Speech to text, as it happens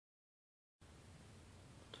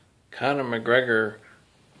Conor McGregor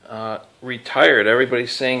retired.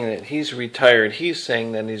 Everybody's saying that he's retired. He's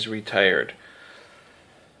saying that he's retired.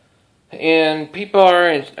 And people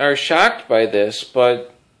are shocked by this,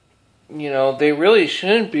 but, they really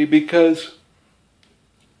shouldn't be, because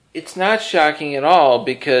it's not shocking at all,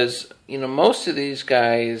 because, most of these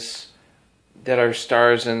guys that are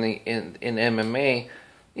stars in MMA,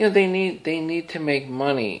 they need to make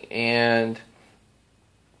money, and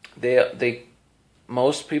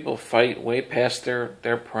most people fight way past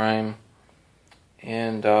their prime,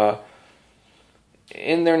 and they're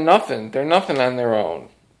nothing. They're nothing on their own.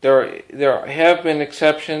 There have been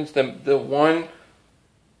exceptions. The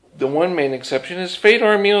one main exception is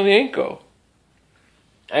Fedor Emelianenko.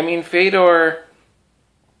 I mean, Fedor,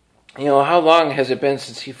 how long has it been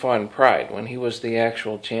since he fought in Pride, when he was the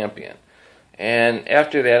actual champion? And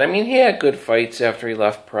after that, he had good fights after he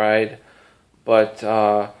left Pride, but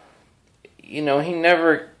he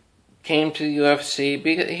never came to the UFC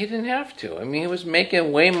because he didn't have to. He was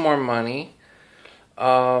making way more money,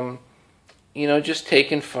 just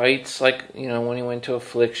taking fights, like, when he went to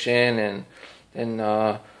Affliction, and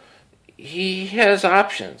he has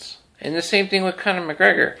options. And the same thing with Conor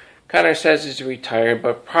McGregor. Conor says he's retired,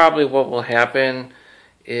 but probably what will happen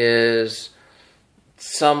is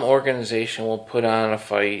some organization will put on a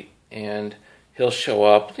fight, and he'll show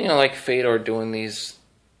up, like Fedor doing these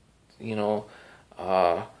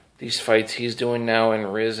fights he's doing now in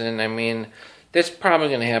Rizin. That's probably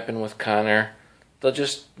going to happen with Conor. They'll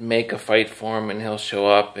just make a fight for him, and he'll show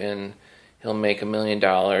up, and he'll make $1 million.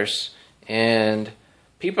 And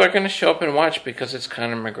people are going to show up and watch because it's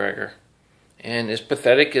Conor McGregor. And as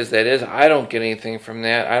pathetic as that is, I don't get anything from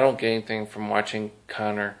that. I don't get anything from watching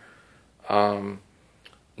Conor,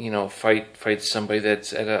 fight somebody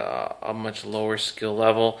that's at a much lower skill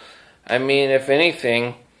level. If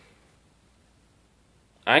anything,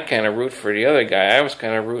 I kind of root for the other guy. I was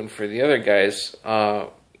kind of rooting for the other guys.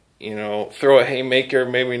 Throw a haymaker,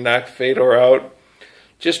 maybe knock Fedor out,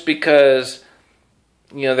 just because,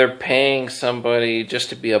 they're paying somebody just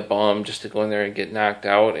to be a bum, just to go in there and get knocked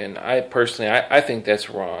out. And I personally, I think that's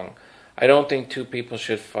wrong. I don't think two people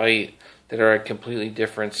should fight that are at completely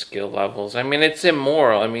different skill levels. It's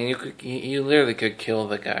immoral. You literally could kill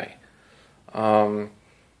the guy.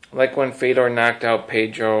 Like when Fedor knocked out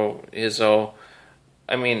Pedro Izzo.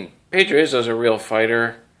 Pedro Izzo's a real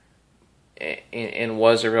fighter, and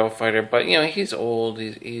was a real fighter, but he's old.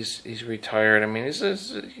 He's retired. He's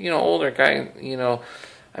older guy.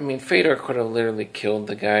 Fedor could have literally killed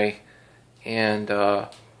the guy, and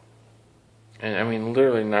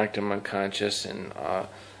literally knocked him unconscious. And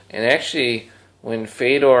actually, when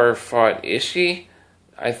Fedor fought Ishii,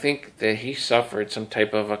 I think that he suffered some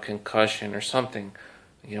type of a concussion or something,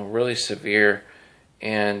 really severe.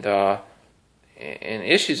 And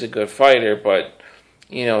Ishii's a good fighter, but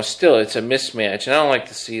still, it's a mismatch, and I don't like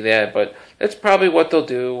to see that. But that's probably what they'll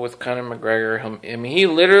do with Conor McGregor.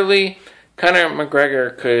 Conor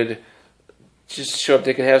McGregor could just show up.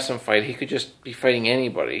 They could have some fight. He could just be fighting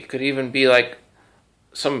anybody. It could even be like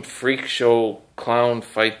some freak show clown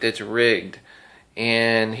fight that's rigged,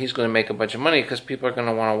 and he's going to make a bunch of money because people are going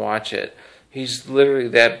to want to watch it. He's literally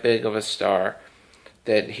that big of a star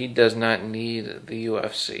that he does not need the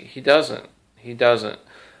UFC. He doesn't.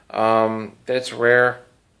 That's rare.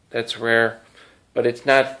 But it's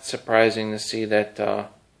not surprising to see that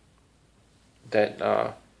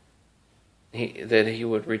he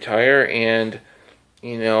would retire, and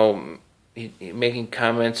making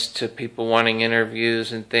comments to people wanting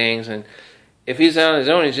interviews and things. And if he's on his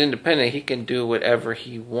own, he's independent. He can do whatever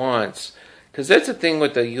he wants. Because that's the thing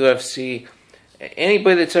with the UFC.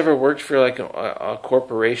 Anybody that's ever worked for like a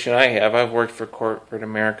corporation, I've worked for corporate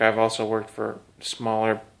America. I've also worked for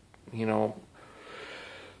smaller,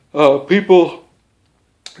 people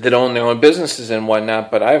that own their own businesses and whatnot.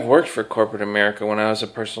 But I've worked for corporate America when I was a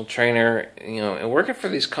personal trainer. And working for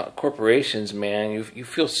these corporations, man, you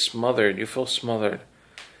feel smothered. You feel smothered.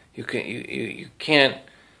 You can't.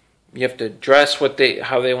 You have to dress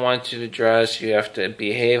how they want you to dress. You have to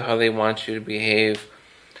behave how they want you to behave.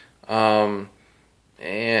 And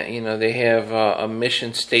they have a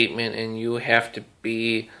mission statement, and you have to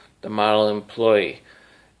be the model employee.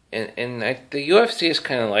 And the UFC is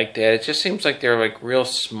kind of like that. It just seems like they're like real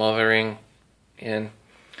smothering. And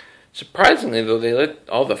surprisingly, though, they let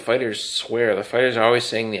all the fighters swear. The fighters are always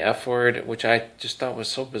saying the F word, which I just thought was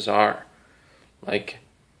so bizarre. Like,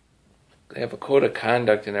 they have a code of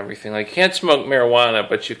conduct and everything. Like, you can't smoke marijuana,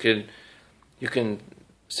 but you can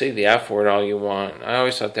say the F word all you want. I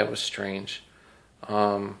always thought that was strange.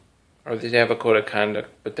 Or they have a code of conduct,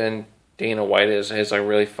 but then Dana White has a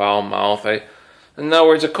really foul mouth. In other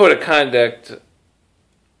words, a code of conduct,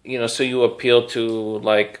 so you appeal to,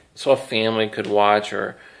 like, so a family could watch,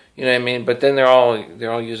 or, you know what I mean? But then they're all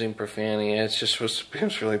using profanity, and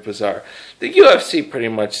it's really bizarre. The UFC pretty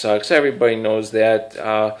much sucks. Everybody knows that.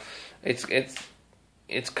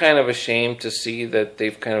 It's kind of a shame to see that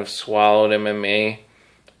they've kind of swallowed MMA.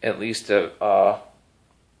 At least, I'm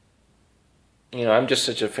just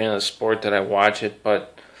such a fan of the sport that I watch it.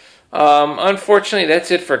 But unfortunately,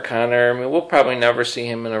 that's it for Conor. I mean, we'll probably never see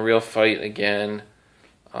him in a real fight again.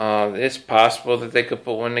 It's possible that they could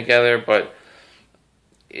put one together, but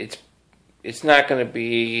it's not going to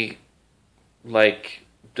be like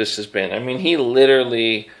this has been. I mean, he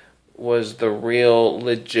literally was the real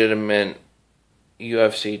legitimate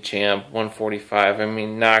UFC champ, 145. I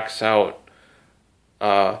mean, knocks out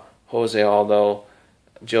Jose Aldo,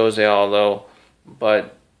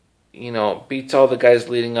 but, beats all the guys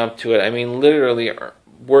leading up to it. I mean, literally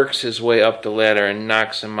works his way up the ladder and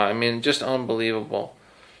knocks him out. I mean, just unbelievable.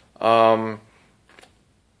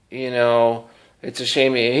 It's a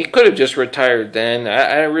shame. He could have just retired then.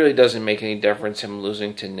 It really doesn't make any difference him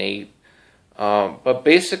losing to Nate. But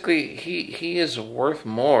basically, he is worth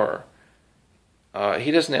more.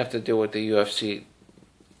 He doesn't have to do what the UFC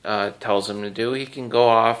tells him to do. He can go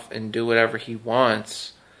off and do whatever he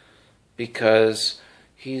wants because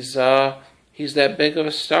he's that big of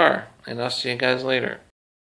a star. And I'll see you guys later.